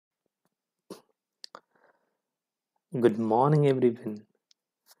Good morning, everyone.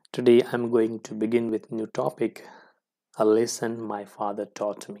 Today I'm going to begin with new topic, a lesson my father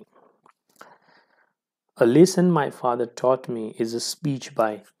taught me. A lesson my father taught me is a speech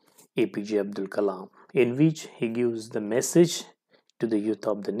by A.P.J. Abdul Kalam, in which he gives the message to the youth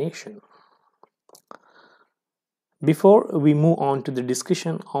of the nation. Before we move on to the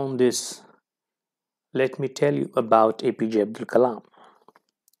discussion on this, let me tell you about A.P.J. Abdul Kalam.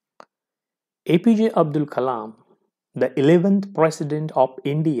 A.P.J. Abdul Kalam, the 11th President of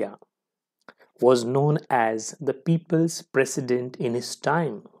India, was known as the People's President in his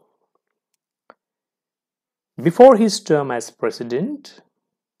time. Before his term as president,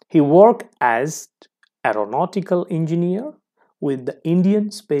 he worked as aeronautical engineer with the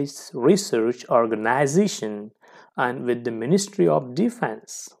Indian Space Research Organization and with the Ministry of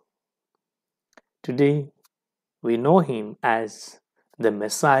Defense. Today, we know him as the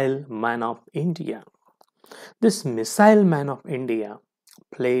Missile Man of India. This Missile Man of India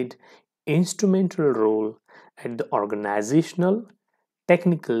played instrumental role at the organizational,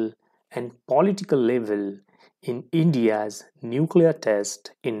 technical and political level in India's nuclear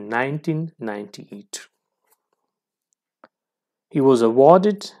test in 1998. He was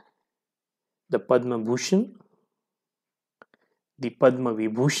awarded the Padma Bhushan, the Padma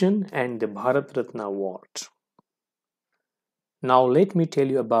Vibhushan and the Bharat Ratna award. Now let me tell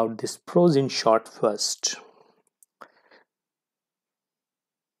you about this prose in short first.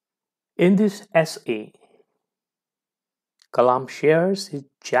 In this essay, Kalam shares his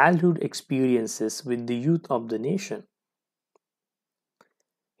childhood experiences with the youth of the nation.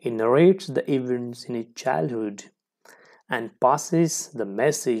 He narrates the events in his childhood and passes the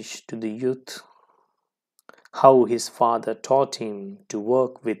message to the youth how his father taught him to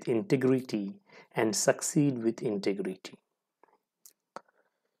work with integrity and succeed with integrity.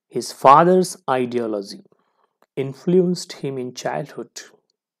 His father's ideology influenced him in childhood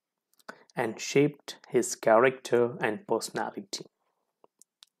and shaped his character and personality.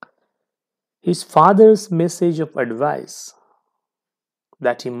 His father's message of advice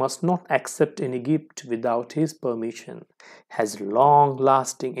that he must not accept any gift without his permission has long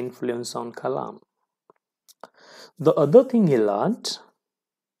lasting influence on Kalam. The other thing he learned,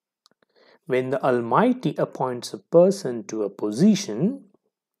 when the Almighty appoints a person to a position,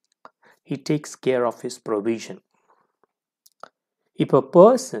 he takes care of his provision. If a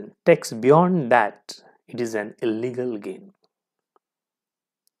person takes beyond that, it is an illegal gain.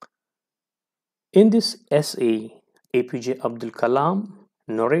 In this essay, A.P.J. Abdul Kalam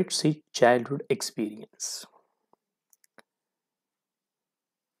narrates his childhood experience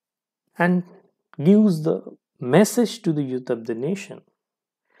and gives the message to the youth of the nation.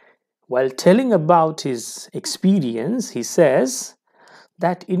 While telling about his experience, he says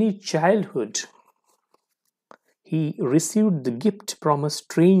that in his childhood, he received the gift from a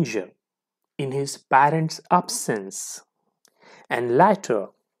stranger in his parents' absence, and later,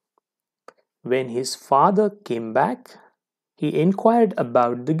 when his father came back, he inquired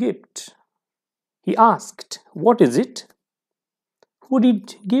about the gift. He asked, "What is it? Who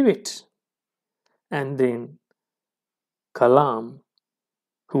did give it?" And then Kalam,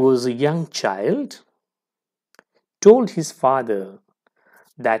 who was a young child, told his father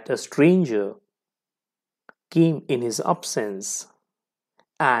that a stranger came in his absence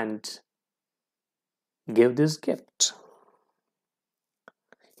and gave this gift.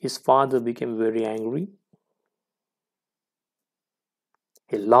 His father became very angry.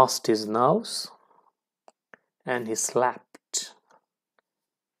 He lost his nerves and he slapped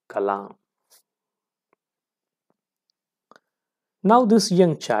Kalam. Now, this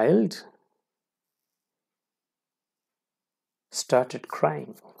young child started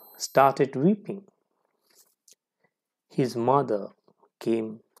crying, started weeping. His mother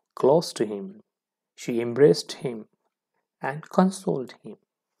came close to him. She embraced him and consoled him.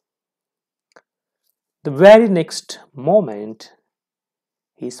 The very next moment,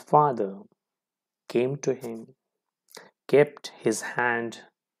 his father came to him, kept his hand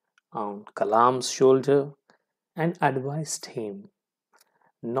on Kalam's shoulder, and advised him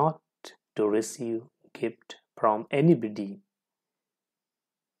not to receive gift from anybody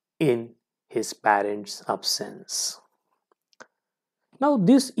in his parents' absence. Now,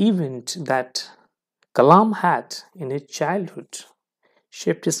 this event that Kalam had in his childhood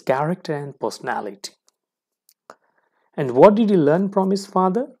shaped his character and personality. And what did he learn from his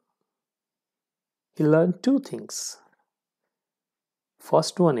father? He learned two things.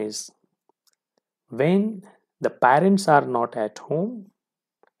 First one is, when the parents are not at home,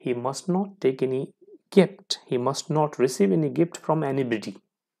 he must not take any gift. He must not receive any gift from anybody.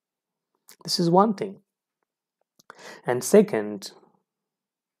 This is one thing. And second,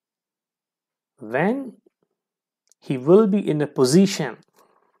 when he will be in a position,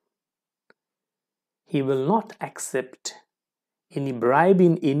 he will not accept any bribe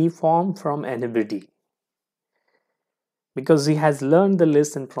in any form from anybody, because he has learned the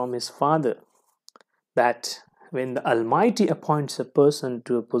lesson from his father that when the Almighty appoints a person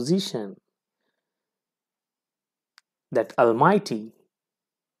to a position, that Almighty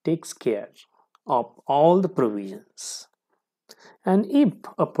takes care of all the provisions. And if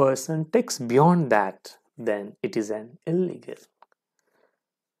a person takes beyond that, then it is an illegal.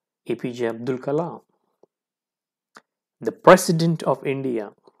 A.P.J. Abdul Kalam, the President of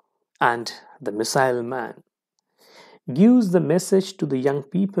India and the Missile Man, gives the message to the young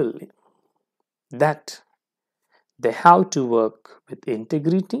people that they have to work with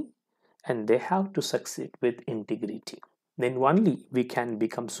integrity and they have to succeed with integrity. Then only we can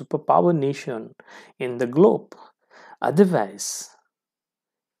become superpower nation in the globe. Otherwise,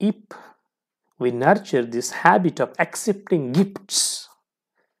 if we nurture this habit of accepting gifts,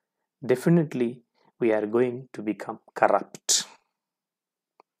 definitely we are going to become corrupt.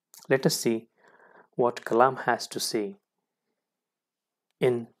 Let us see what Kalam has to say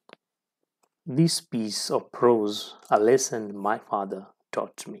in this piece of prose, a lesson my father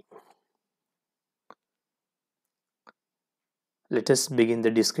taught me. Let us begin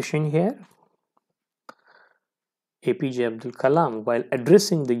the discussion here. A.P.J. Abdul Kalam, while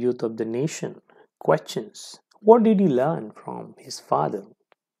addressing the youth of the nation, questions what did he learn from his father?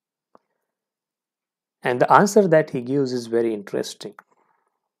 And the answer that he gives is very interesting.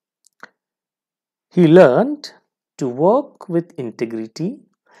 He learned to work with integrity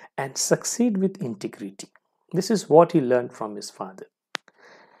and succeed with integrity. This is what he learned from his father.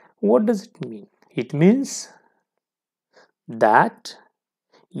 What does it mean? It means that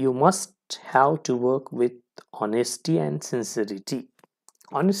you must have to work with honesty and sincerity.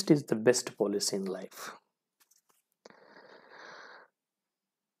 Honesty is the best policy in life.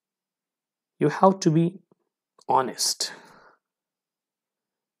 You have to be honest.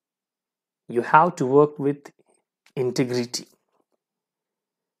 You have to work with integrity.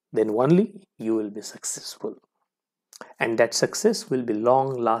 Then only you will be successful. And that success will be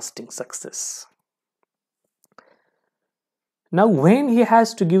long-lasting success. Now, when he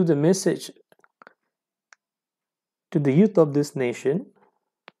has to give the message to the youth of this nation,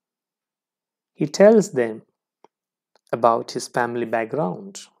 he tells them about his family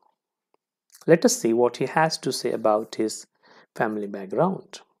background. Let us see what he has to say about his family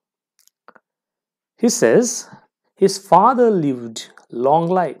background. He says his father lived long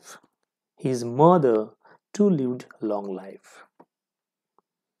life. His mother too lived long life.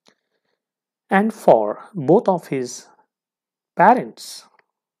 And for both of his parents,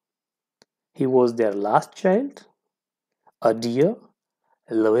 he was their last child, a dear,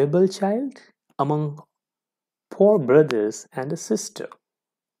 lovable child among four brothers and a sister.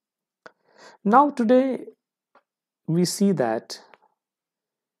 Now today we see that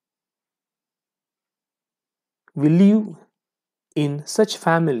we live in such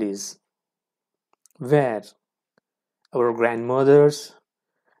families where our grandmothers,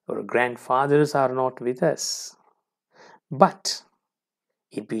 our grandfathers are not with us. But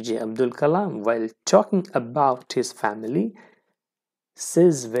A.P.J. Abdul Kalam, while talking about his family,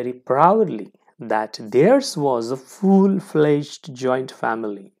 says very proudly that theirs was a full-fledged joint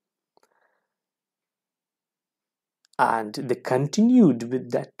family. And they continued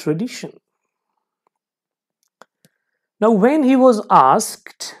with that tradition. Now, when he was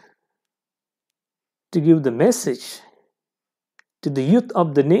asked to give the message to the youth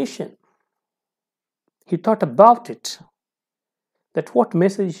of the nation, he thought about it, that what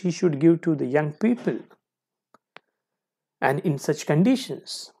message he should give to the young people. And in such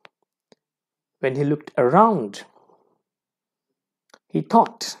conditions, when he looked around, he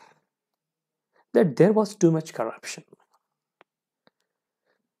thought that there was too much corruption.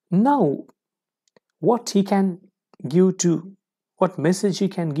 Now, what message he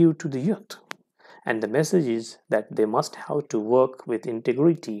can give to the youth? And the message is that they must have to work with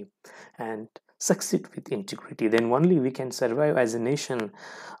integrity and succeed with integrity. Then only we can survive as a nation.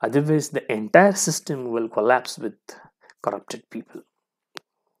 Otherwise, the entire system will collapse with corrupted people.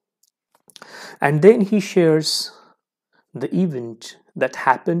 And then he shares the event that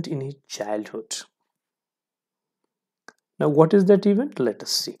happened in his childhood. Now, what is that event? Let us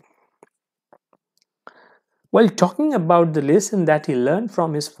see. While talking about the lesson that he learned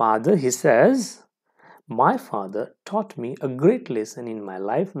from his father, he says, "My father taught me a great lesson in my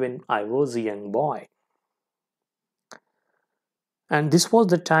life when I was a young boy." And this was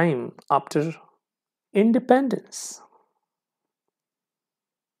the time after independence.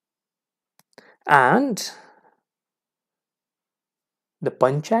 And the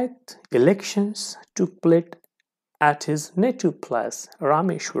panchayat elections took place at his native place,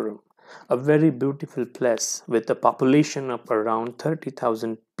 Rameshwaram, a very beautiful place with a population of around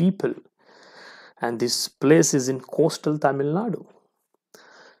 30,000 people. And this place is in coastal Tamil Nadu.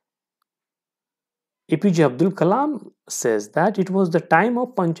 A.P.J. Abdul Kalam says that it was the time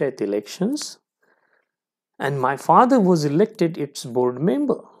of panchayat elections and my father was elected its board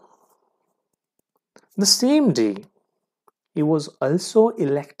member. The same day, he was also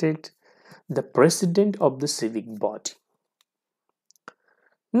elected the president of the civic body.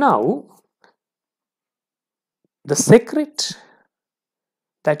 Now, the secret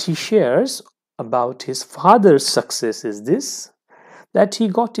that he shares about his father's success is this, that he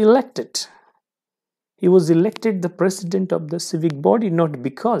got elected. He was elected the president of the civic body not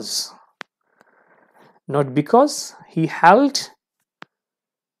because he held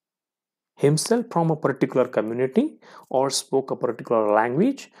himself from a particular community or spoke a particular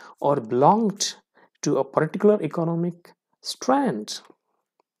language or belonged to a particular economic strand.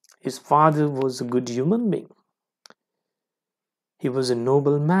 His father was a good human being. He was a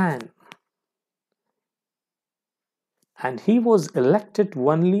noble man. And he was elected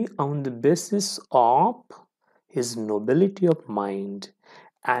only on the basis of his nobility of mind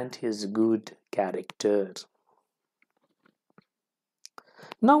and his good character.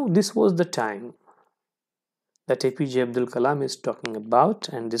 Now, this was the time that A.P.J. Abdul Kalam is talking about,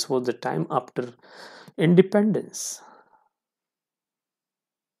 and this was the time after independence.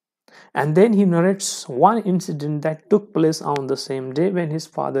 And then he narrates one incident that took place on the same day when his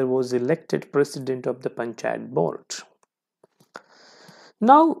father was elected president of the Panchayat board.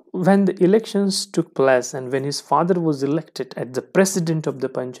 Now, when the elections took place and when his father was elected as the president of the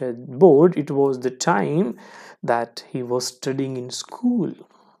Panchayat board, it was the time that he was studying in school.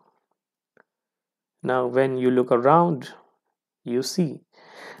 Now, when you look around, you see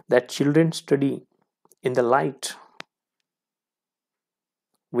that children study in the light.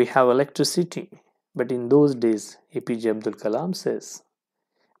 We have electricity, but in those days, A.P.J. Abdul Kalam says,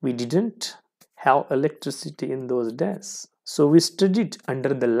 we didn't have electricity in those days. So we studied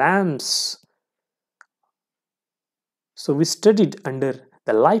under the lamps. So we studied under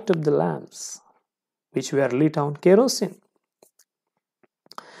the light of the lamps, which were lit on kerosene.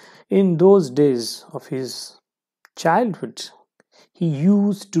 In those days of his childhood, he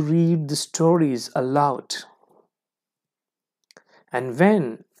used to read the stories aloud. And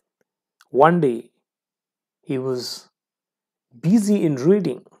when one day he was busy in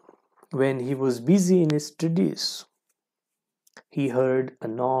reading, when he was busy in his studies, he heard a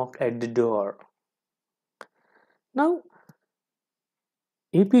knock at the door. Now,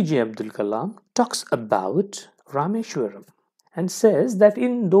 A.P.J. Abdul Kalam talks about Rameshwaram and says that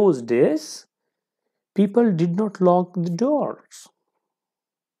in those days, people did not lock the doors.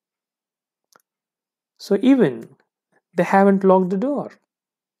 So even they haven't locked the door.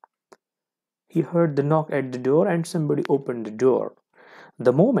 He heard the knock at the door and somebody opened the door.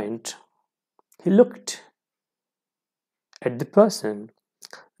 The moment he looked at the person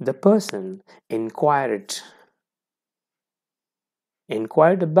inquired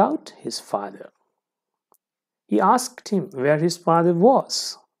about his father. He asked him where his father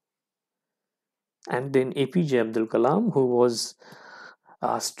was. And then A.P.J. Abdul Kalam, who was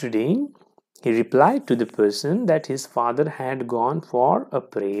studying, he replied to the person that his father had gone for a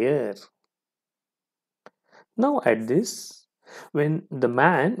prayer. Now at this, when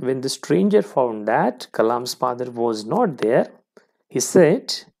the stranger found that Kalam's father was not there, he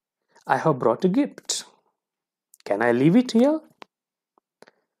said, I have brought a gift. Can I leave it here?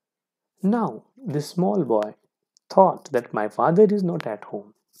 Now, this small boy thought that my father is not at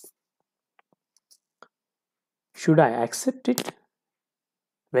home. Should I accept it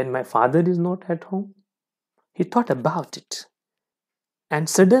when my father is not at home? He thought about it. And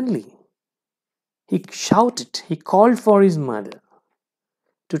suddenly, he shouted, he called for his mother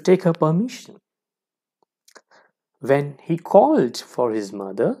to take her permission. When he called for his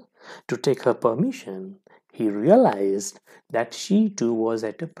mother to take her permission, he realized that she too was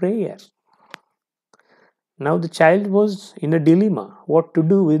at a prayer. Now the child was in a dilemma what to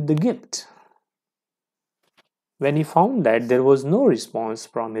do with the gift. When he found that there was no response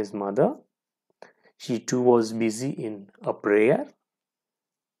from his mother, she too was busy in a prayer,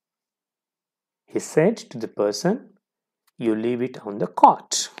 he said to the person, you leave it on the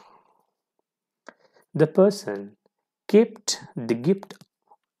cot. The person kept the gift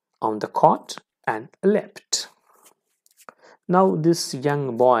on the cot and left. Now this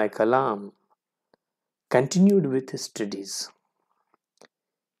young boy Kalam continued with his studies.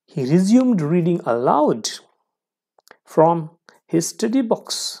 He resumed reading aloud from his study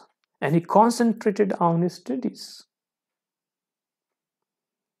books and he concentrated on his studies.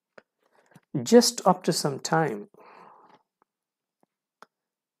 Just after some time,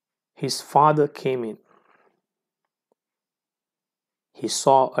 his father came in. He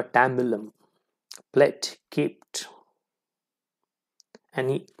saw a tambulum plate kept and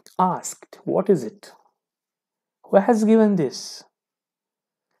he asked, "What is it? Who has given this?"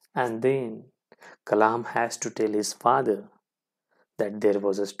 And then Kalam has to tell his father that there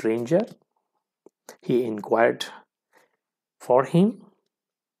was a stranger. He inquired for him,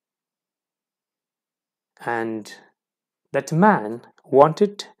 and that man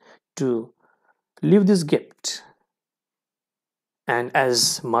wanted to leave this gift. And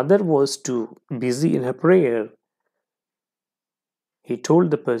as mother was too busy in her prayer, he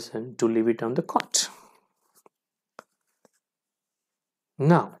told the person to leave it on the cot.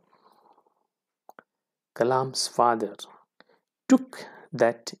 Now, Kalam's father took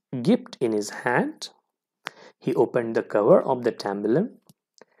that gift in his hand. He opened the cover of the tambulum,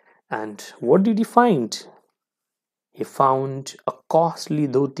 and what did he find? He found a costly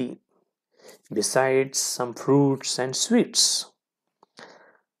dhoti, besides some fruits and sweets.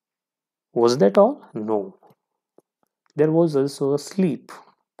 Was that all? No. There was also a sleep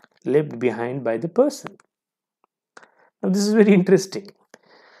left behind by the person. Now, this is very interesting.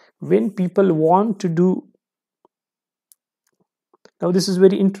 When people want to do, now this is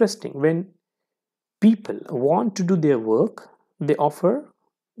very interesting. When people want to do their work, they offer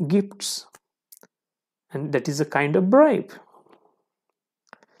gifts, and that is a kind of bribe.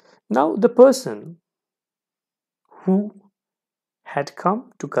 Now, the person who had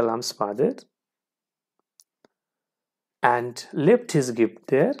come to Kalam's father and left his gift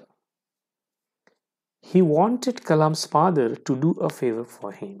there, he wanted Kalam's father to do a favor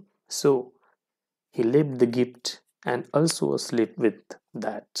for him. So he left the gift and also slept with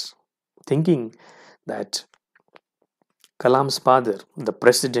that, thinking that Kalam's father, the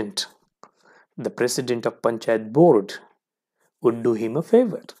president of Panchayat board, would do him a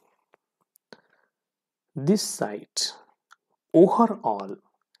favor. This sight overall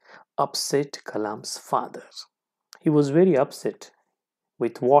upset Kalam's father. He was very upset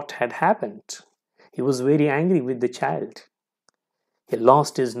with what had happened. He was very angry with the child. He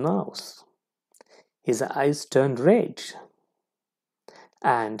lost his nose. His eyes turned red.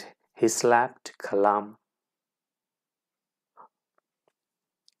 And he slapped Kalam.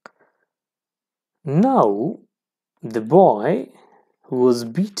 Now, the boy who was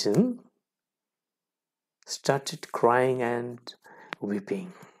beaten started crying and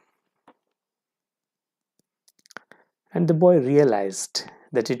weeping. And the boy realized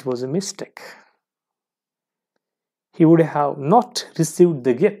that it was a mistake. He would have not received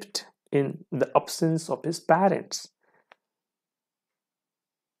the gift in the absence of his parents.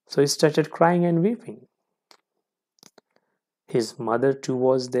 So he started crying and weeping. His mother too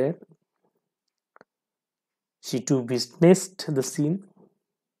was there. She too witnessed the scene.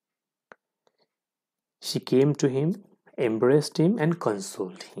 She came to him, embraced him, and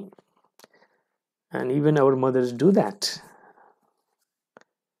consoled him. And even our mothers do that.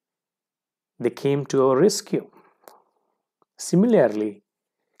 They came to our rescue. Similarly,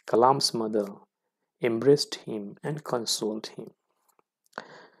 Kalam's mother embraced him and consoled him.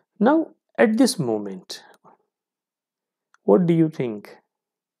 Now, at this moment, what do you think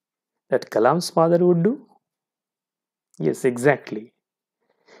that Kalam's father would do? Yes, exactly.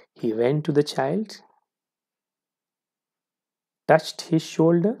 He went to the child, touched his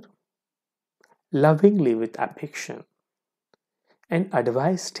shoulder lovingly with affection, and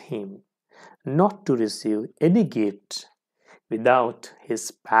advised him not to receive any gift without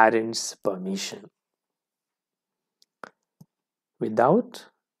his parents' permission. Without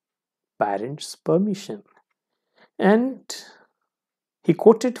parents' permission. And he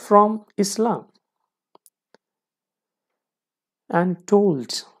quoted from Islam and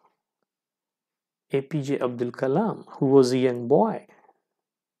told A.P.J. Abdul Kalam, who was a young boy,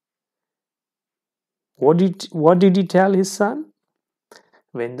 what did he tell his son?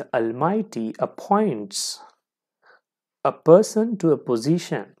 When the Almighty appoints a person to a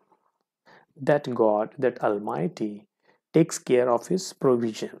position, that God, that Almighty, takes care of his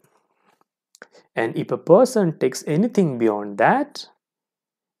provision. And if a person takes anything beyond that,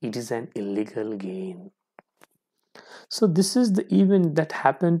 it is an illegal gain. So this is the event that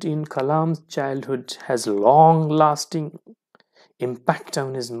happened in Kalam's childhood, has long lasting impact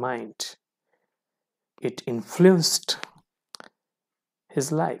on his mind. It influenced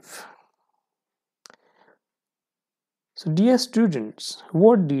his life. So, dear students,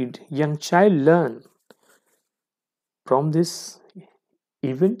 what did young child learn from this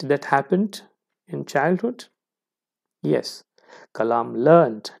event that happened in childhood? Yes, Kalam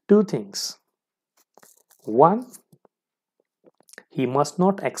learned two things. One, he must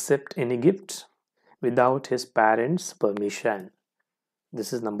not accept any gift without his parents' permission.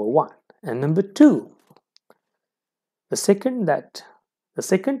 This is number one. And number two, the second that the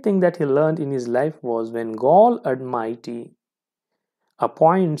second thing that he learned in his life was when God Almighty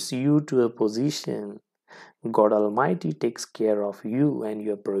appoints you to a position, God Almighty takes care of you and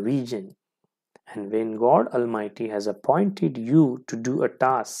your provision. And when God Almighty has appointed you to do a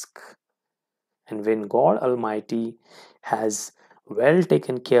task, and when God Almighty has well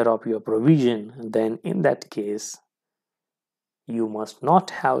taken care of your provision, then in that case, you must not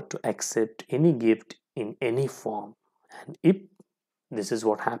have to accept any gift in any form. And if this is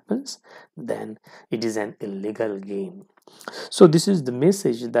what happens, then it is an illegal game. So, this is the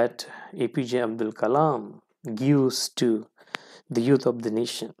message that A.P.J. Abdul Kalam gives to the youth of the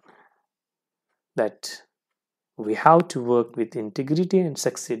nation, that we have to work with integrity and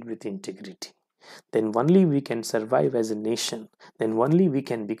succeed with integrity. Then only we can survive as a nation. Then only we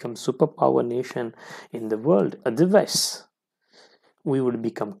can become superpower nation in the world. Otherwise, we would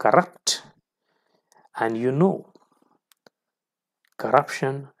become corrupt. And you know,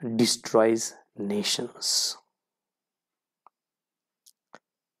 corruption destroys nations.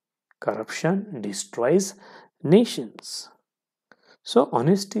 Corruption destroys nations. So,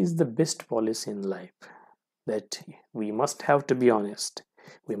 honesty is the best policy in life. That we must have to be honest.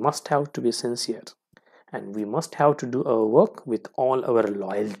 We must have to be sincere. And we must have to do our work with all our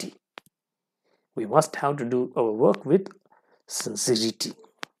loyalty. We must have to do our work with sincerity.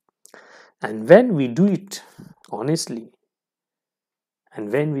 And when we do it honestly, and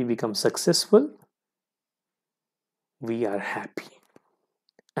when we become successful, we are happy.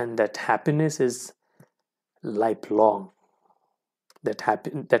 And that happiness is lifelong. That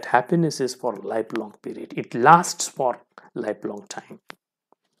happiness is for lifelong period. It lasts for lifelong time.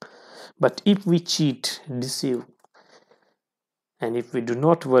 But if we cheat, deceive, and if we do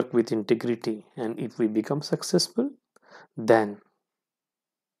not work with integrity, and if we become successful, then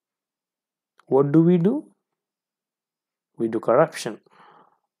what do? We do corruption.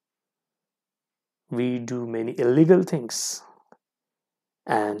 We do many illegal things.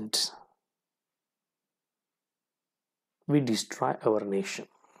 And we destroy our nation.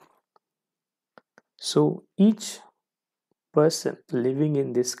 So each person living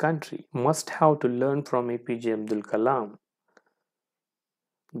in this country must have to learn from A.P.J. Abdul Kalam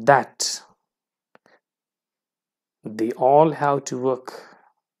that they all have to work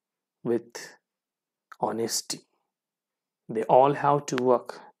with honesty. They all have to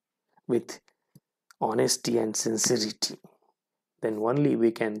work with honesty and sincerity. Then only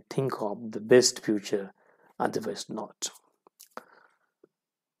we can think of the best future, otherwise not.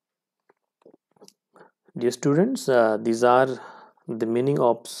 Dear students, these are the meaning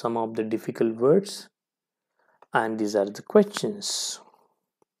of some of the difficult words, and these are the questions.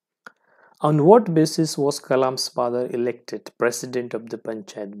 On what basis was Kalam's father elected president of the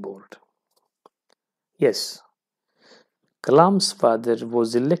Panchayat board? Yes, Kalam's father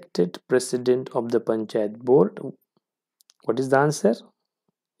was elected president of the Panchayat board. What is the answer?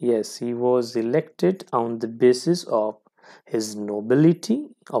 Yes, he was elected on the basis of his nobility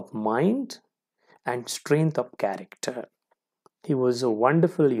of mind and strength of character. He was a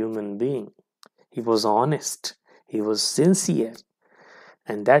wonderful human being. He was honest. He was sincere.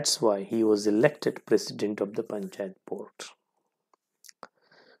 And that's why he was elected president of the Panchayat board.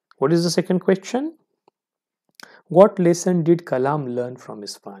 What is the second question? What lesson did Kalam learn from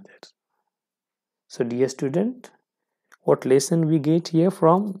his father? So, dear student, what lesson we get here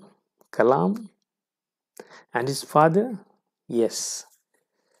from Kalam and his father? Yes,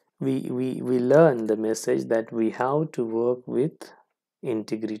 we learn the message that we have to work with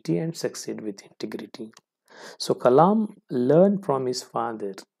integrity and succeed with integrity. So, Kalam learned from his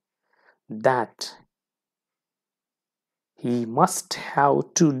father that he must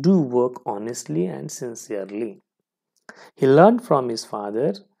have to do work honestly and sincerely. He learned from his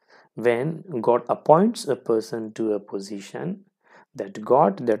father when God appoints a person to a position, that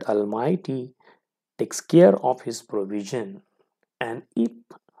God, that Almighty, takes care of his provision. And if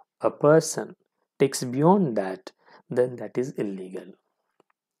a person takes beyond that, then that is illegal.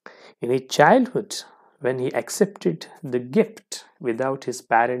 In his childhood, when he accepted the gift without his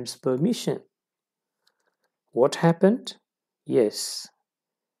parents' permission, what happened? Yes,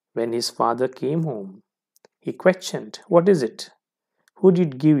 when his father came home, he questioned, "What is it? Who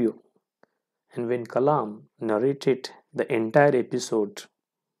did give you?" And when Kalam narrated the entire episode,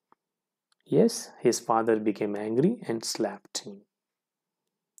 yes, his father became angry and slapped him.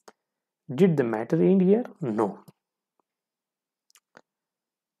 Did the matter end here? No.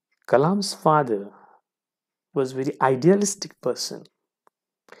 Kalam's father was a very idealistic person.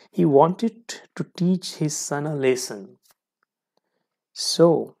 He wanted to teach his son a lesson.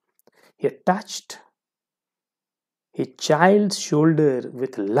 So he touched his child's shoulder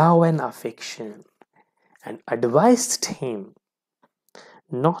with love and affection and advised him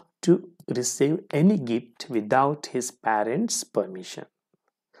not to receive any gift without his parents' permission.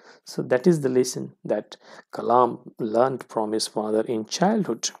 So that is the lesson that Kalam learned from his father in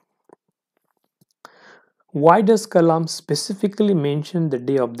childhood. Why does Kalam specifically mention the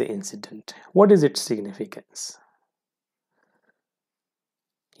day of the incident? What is its significance?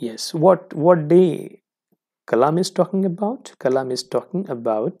 Yes, what day Kalam is talking about? Kalam is talking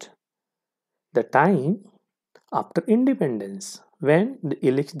about the time after independence when the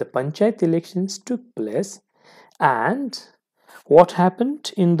panchayat elections took place, and what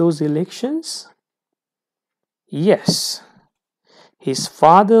happened in those elections? Yes, his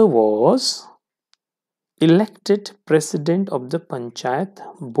father was elected president of the panchayat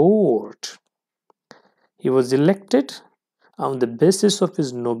board. He was elected on the basis of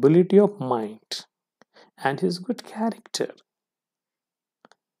his nobility of mind and his good character.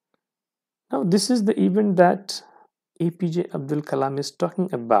 Now, this is the event that A.P.J. Abdul Kalam is talking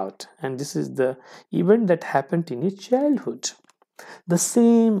about, and this is the event that happened in his childhood. The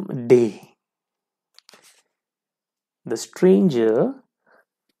same day, the stranger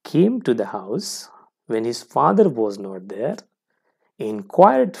came to the house when his father was not there,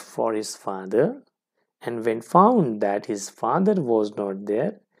 inquired for his father, and when found that his father was not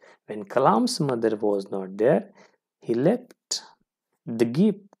there, when Kalam's mother was not there, he left the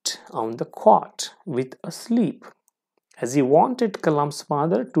gift on the cot with a sleep, as he wanted Kalam's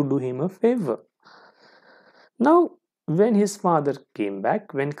father to do him a favor. Now, when his father came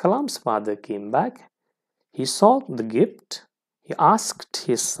back, when Kalam's father came back, he saw the gift, he asked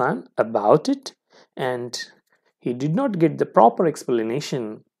his son about it, and he did not get the proper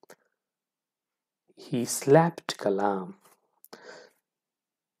explanation. He slapped Kalam.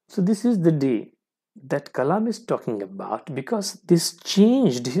 So, this is the day that Kalam is talking about, because this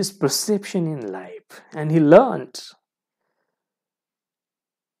changed his perception in life, and he learned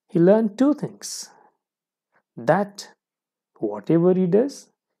two things: that whatever he does,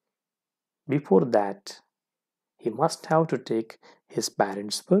 before that he must have to take his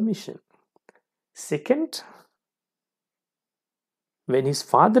parents' permission. Second, when his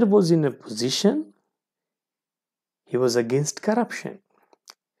father was in a position, he was against corruption.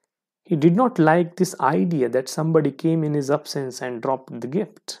 He did not like this idea that somebody came in his absence and dropped the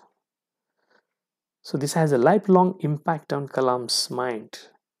gift. So this has a lifelong impact on Kalam's mind,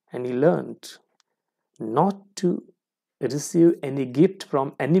 and he learned not to receive any gift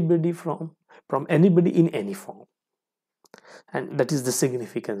from anybody in any form. And that is the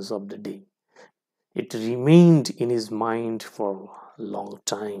significance of the day. It remained in his mind for a long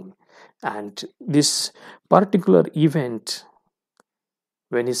time. And this particular event,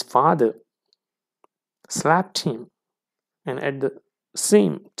 when his father slapped him and at the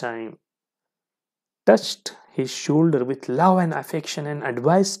same time touched his shoulder with love and affection and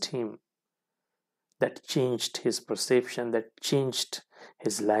advised him, that changed his perception, that changed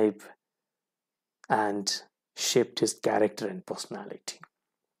his life and shaped his character and personality.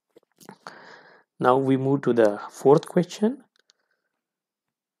 Now we move to the fourth question.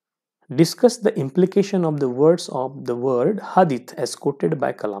 Discuss the implication of the words of the word hadith as quoted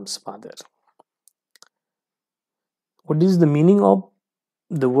by Kalam's father. What is the meaning of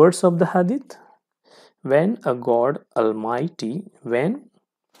the words of the hadith? When God Almighty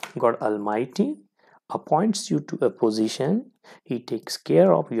appoints you to a position, He takes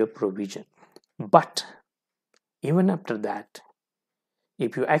care of your provision. But even after that,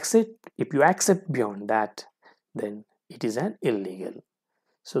 if you accept beyond that, then it is an illegal.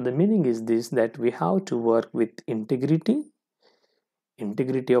 So the meaning is this, that we have to work with integrity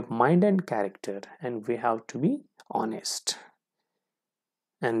of mind and character, and we have to be honest.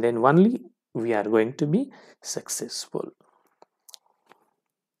 And then only we are going to be successful.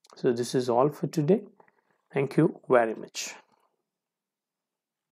 So this is all for today. Thank you very much.